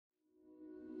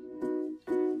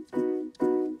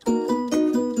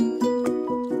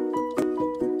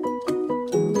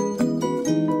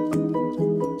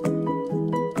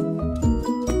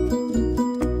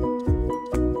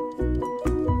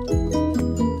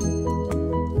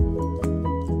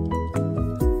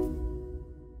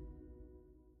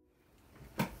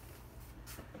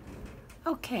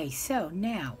Okay, so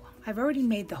now I've already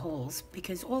made the holes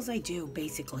because all I do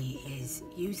basically is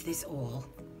use this awl.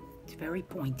 It's very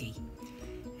pointy.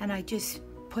 And I just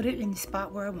put it in the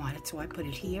spot where I want it. So I put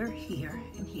it here, here,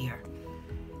 and here.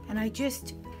 And I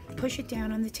just push it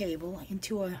down on the table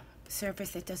into a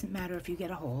surface that doesn't matter if you get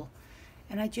a hole.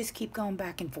 And I just keep going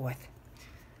back and forth.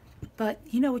 But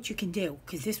you know what you can do,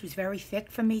 because this was very thick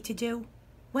for me to do.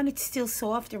 When it's still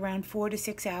soft, around 4 to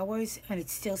 6 hours, and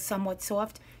it's still somewhat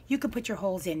soft, you can put your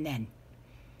holes in then.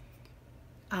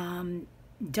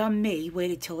 Dumb me,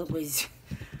 waited till it was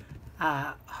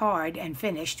hard and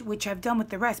finished, which I've done with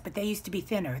the rest, but they used to be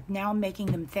thinner. Now I'm making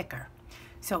them thicker.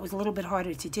 So it was a little bit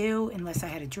harder to do unless I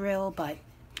had a drill, but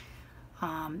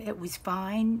it was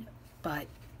fine. But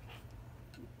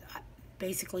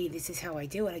basically this is how I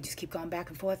do it. I just keep going back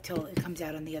and forth till it comes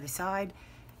out on the other side.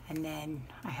 And then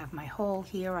I have my hole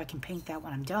here. I can paint that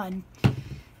when I'm done.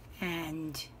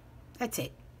 And that's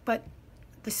it. But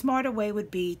the smarter way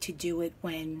would be to do it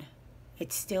when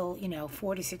it's still,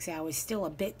 4 to 6 hours, still a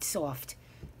bit soft.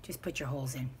 Just put your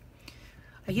holes in.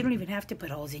 You don't even have to put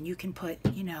holes in. You can put,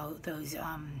 those,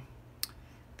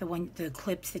 the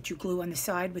clips that you glue on the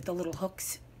side with the little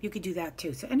hooks. You could do that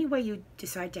too. So any way you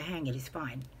decide to hang it is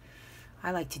fine.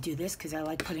 I like to do this because I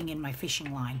like putting in my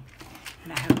fishing line.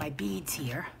 And I have my beads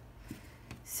here.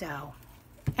 So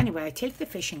anyway, I take the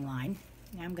fishing line.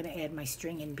 Now I'm going to add my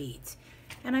string and beads.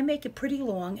 And I make it pretty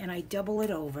long and I double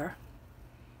it over.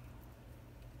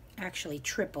 Actually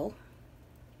triple.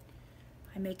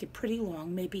 I make it pretty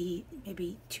long, maybe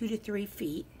 2 to 3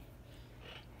 feet.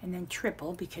 And then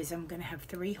triple because I'm going to have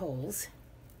 3 holes.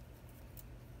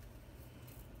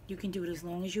 You can do it as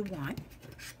long as you want.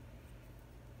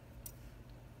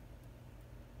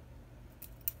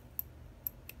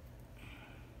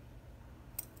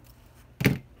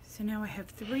 So now I have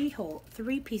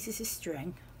 3 pieces of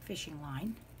string, fishing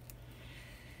line.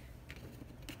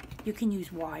 You can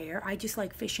use wire. I just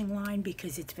like fishing line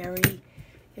because it's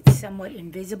somewhat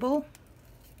invisible.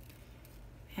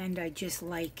 And I just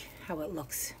like how it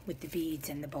looks with the beads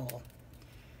and the bowl.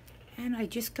 And I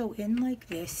just go in like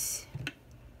this.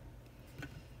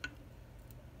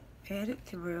 Add it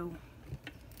through.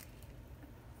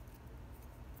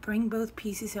 Bring both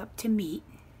pieces up to meet.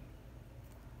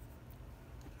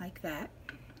 Like that.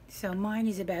 So mine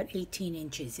is about 18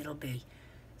 inches it'll be.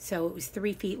 So it was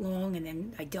 3 feet long and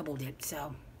then I doubled it,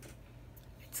 so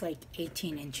it's like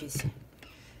 18 inches.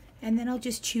 And then I'll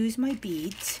just choose my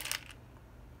beads.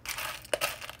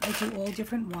 I do all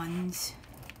different ones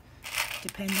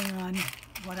depending on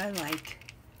what I like.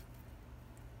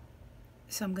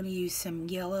 So I'm going to use some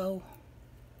yellow.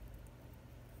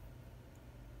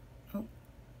 Oh.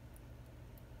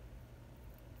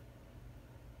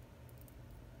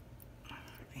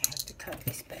 I have to cut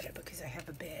this better because I have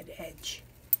a bad edge.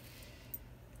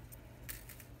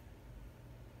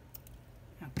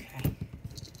 Okay.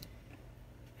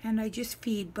 And I just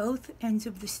feed both ends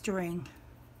of the string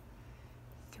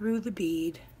through the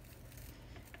bead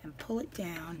and pull it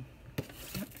down.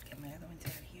 Oh, get my other ones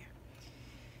out of here.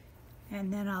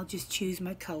 And then I'll just choose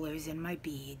my colors and my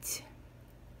beads.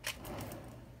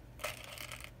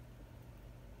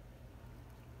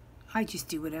 I just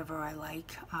do whatever I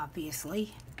like,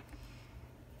 obviously.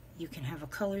 You can have a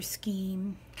color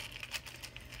scheme.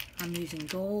 I'm using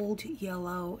gold,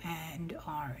 yellow, and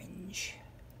orange.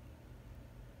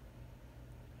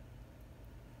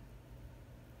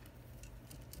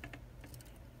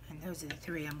 And those are the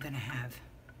 3 I'm going to have.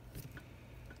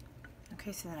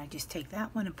 Okay, so then I just take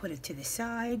that one and put it to the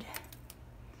side.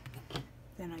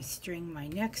 Then I string my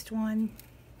next one.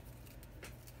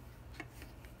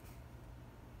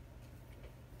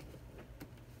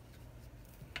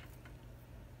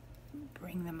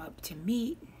 Bring them up to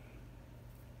meet.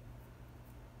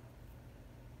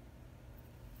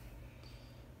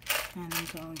 And I'm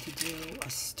going to do a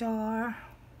star,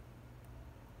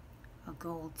 a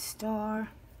gold star,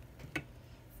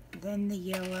 then the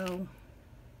yellow,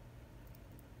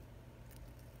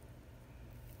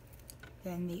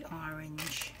 then the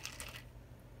orange,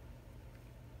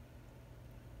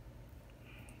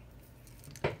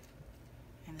 and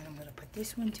then I'm going to put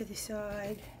this one to the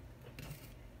side,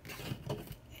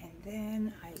 and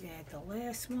then I add the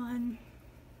last one.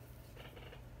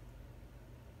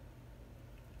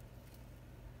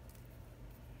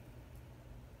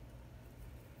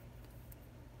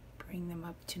 Bring them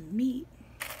up to meet.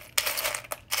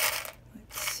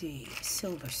 Let's see,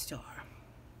 silver star.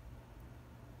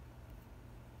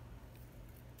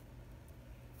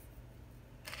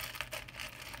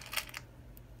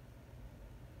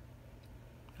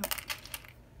 Oh.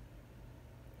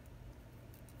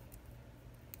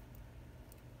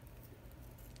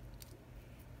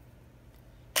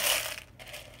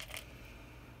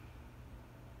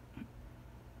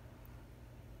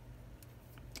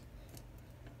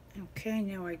 Okay,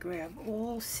 now I grab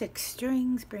all 6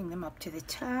 strings, bring them up to the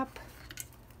top.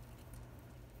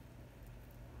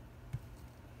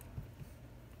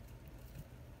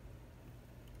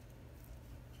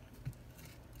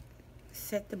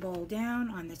 Set the ball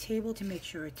down on the table to make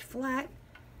sure it's flat,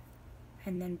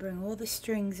 and then bring all the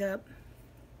strings up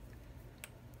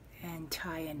and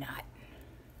tie a knot.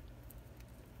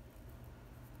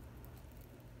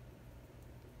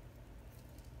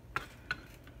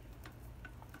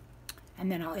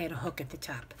 And then I'll add a hook at the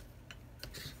top.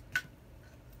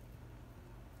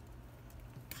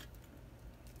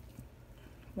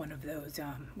 One of those,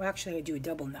 well, actually I do a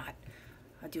double knot.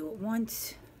 I'll do it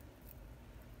once,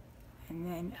 and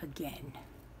then again.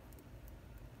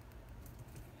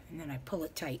 And then I pull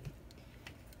it tight.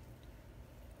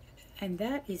 And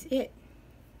that is it.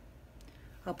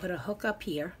 I'll put a hook up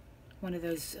here, one of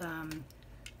those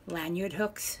lanyard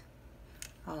hooks.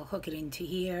 I'll hook it into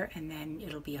here, and then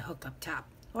it'll be a hook up top.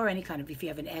 Or any kind of, if you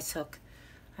have an S hook.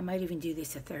 I might even do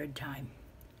this a 3rd time.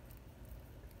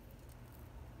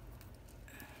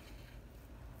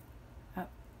 Oh.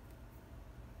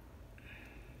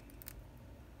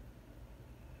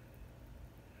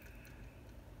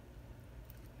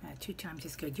 2 times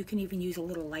is good. You can even use a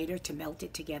little lighter to melt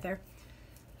it together.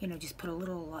 You know, just put a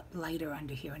little lighter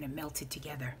under here and it melts it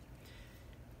together.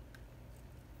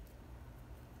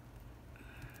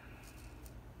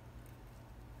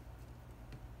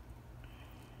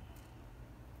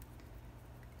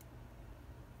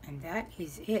 And that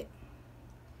is it.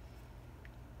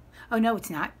 Oh, no, it's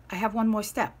not. I have one more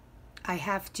step. I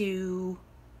have to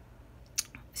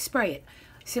spray it.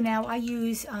 So now I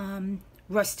use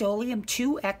Rust-Oleum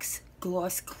 2X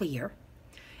Gloss Clear,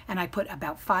 and I put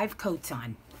about 5 coats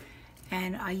on.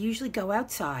 And I usually go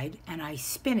outside and I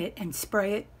spin it and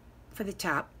spray it for the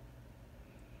top.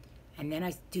 And then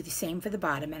I do the same for the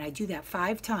bottom, and I do that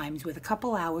 5 times with a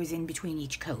couple hours in between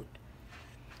each coat.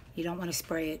 You don't want to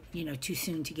spray it, you know, too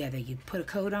soon together. You put a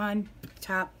coat on,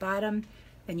 top, bottom,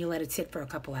 then you let it sit for a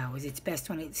couple hours. It's best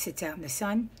when it sits out in the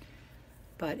sun,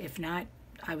 but if not,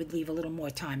 I would leave a little more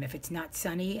time. If it's not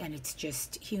sunny and it's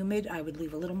just humid, I would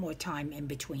leave a little more time in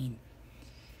between.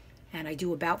 And I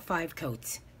do about 5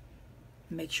 coats.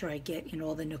 Make sure I get in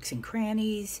all the nooks and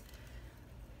crannies.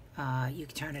 You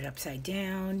can turn it upside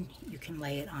down. You can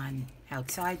lay it on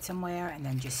outside somewhere and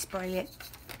then just spray it.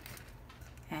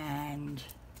 And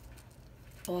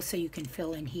also you can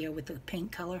fill in here with the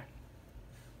paint color.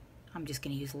 I'm just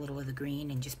going to use a little of the green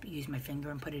and just use my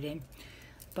finger and put it in.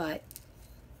 But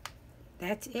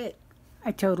that's it.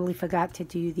 I totally forgot to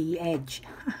do the edge.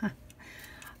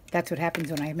 That's what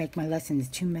happens when I make my lessons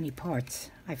too many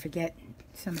parts. I forget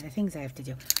some of the things I have to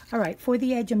do. All right, for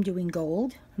the edge I'm doing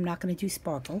gold. I'm not going to do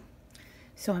sparkle.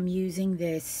 So I'm using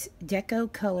this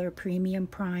Deco Color Premium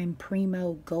Prime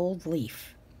Primo Gold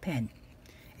Leaf pen.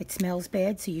 It smells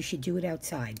bad, so you should do it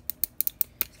outside.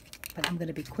 But I'm going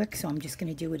to be quick, so I'm just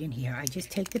going to do it in here. I just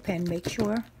take the pen, make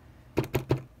sure,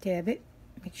 dab it,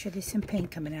 make sure there's some paint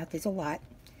coming out. There's a lot.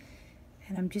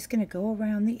 And I'm just going to go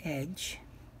around the edge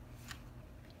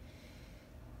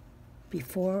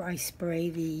before I spray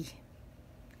the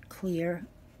clear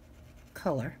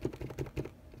color.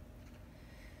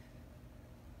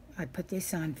 I put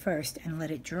this on first and let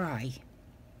it dry.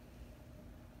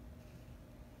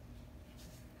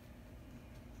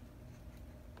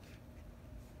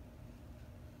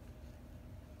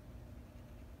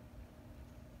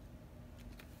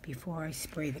 Before I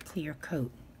spray the clear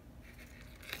coat.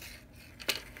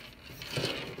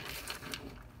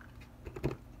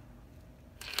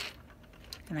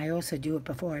 And I also do it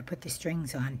before I put the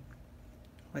strings on,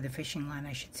 or the fishing line,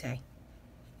 I should say.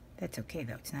 That's okay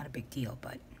though, it's not a big deal,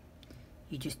 but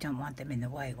you just don't want them in the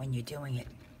way when you're doing it.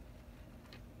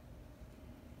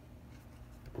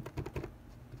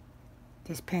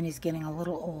 This pen is getting a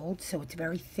little old, so it's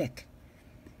very thick.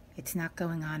 It's not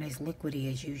going on as liquidy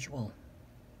as usual.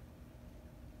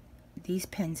 These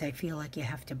pens I feel like you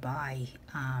have to buy.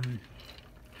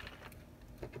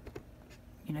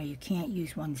 You know, you can't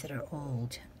use ones that are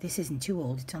old. This isn't too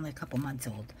old, it's only a couple months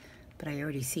old, but I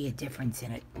already see a difference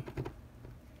in it.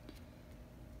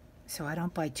 So I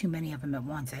don't buy too many of them at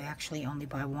once. I actually only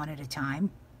buy one at a time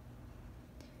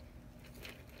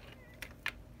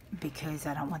because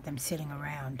I don't want them sitting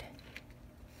around.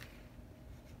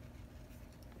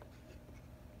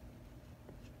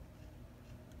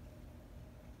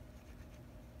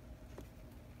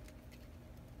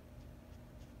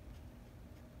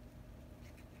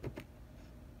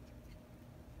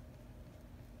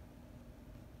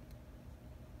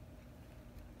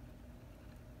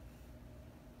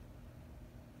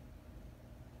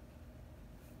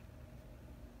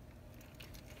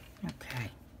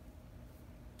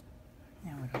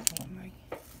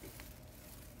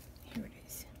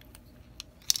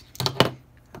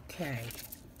 Okay.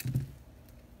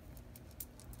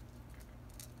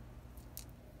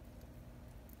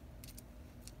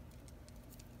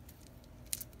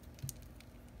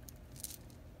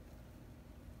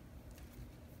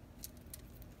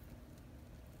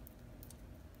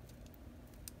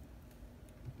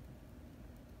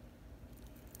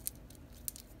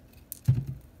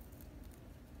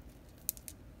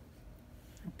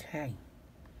 Okay.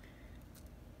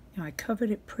 Now I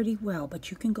covered it pretty well, but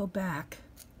you can go back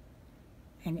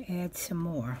and add some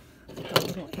more. Like a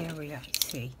little area.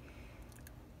 See,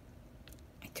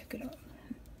 I took it off,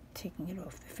 taking it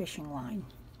off the fishing line.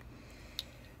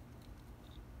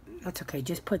 That's okay.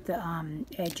 Just put the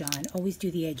edge on. Always do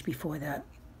the edge before the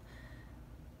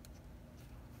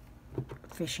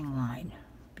fishing line,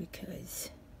 because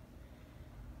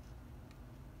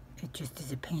it just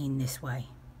is a pain this way.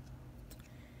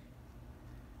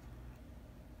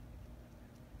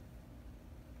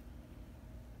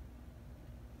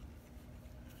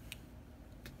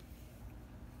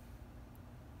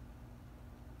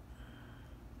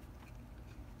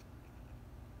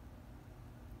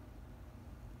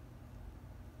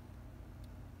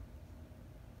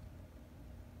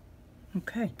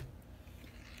 Okay.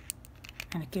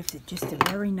 And it gives it just a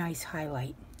very nice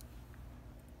highlight.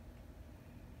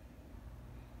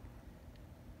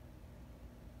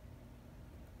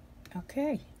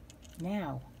 Okay,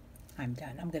 now I'm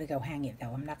done. I'm going to go hang it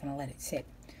though. I'm not going to let it sit.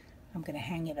 I'm going to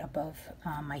hang it above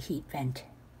my heat vent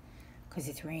because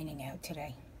it's raining out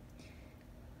today.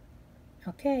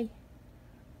 Okay,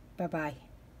 bye-bye.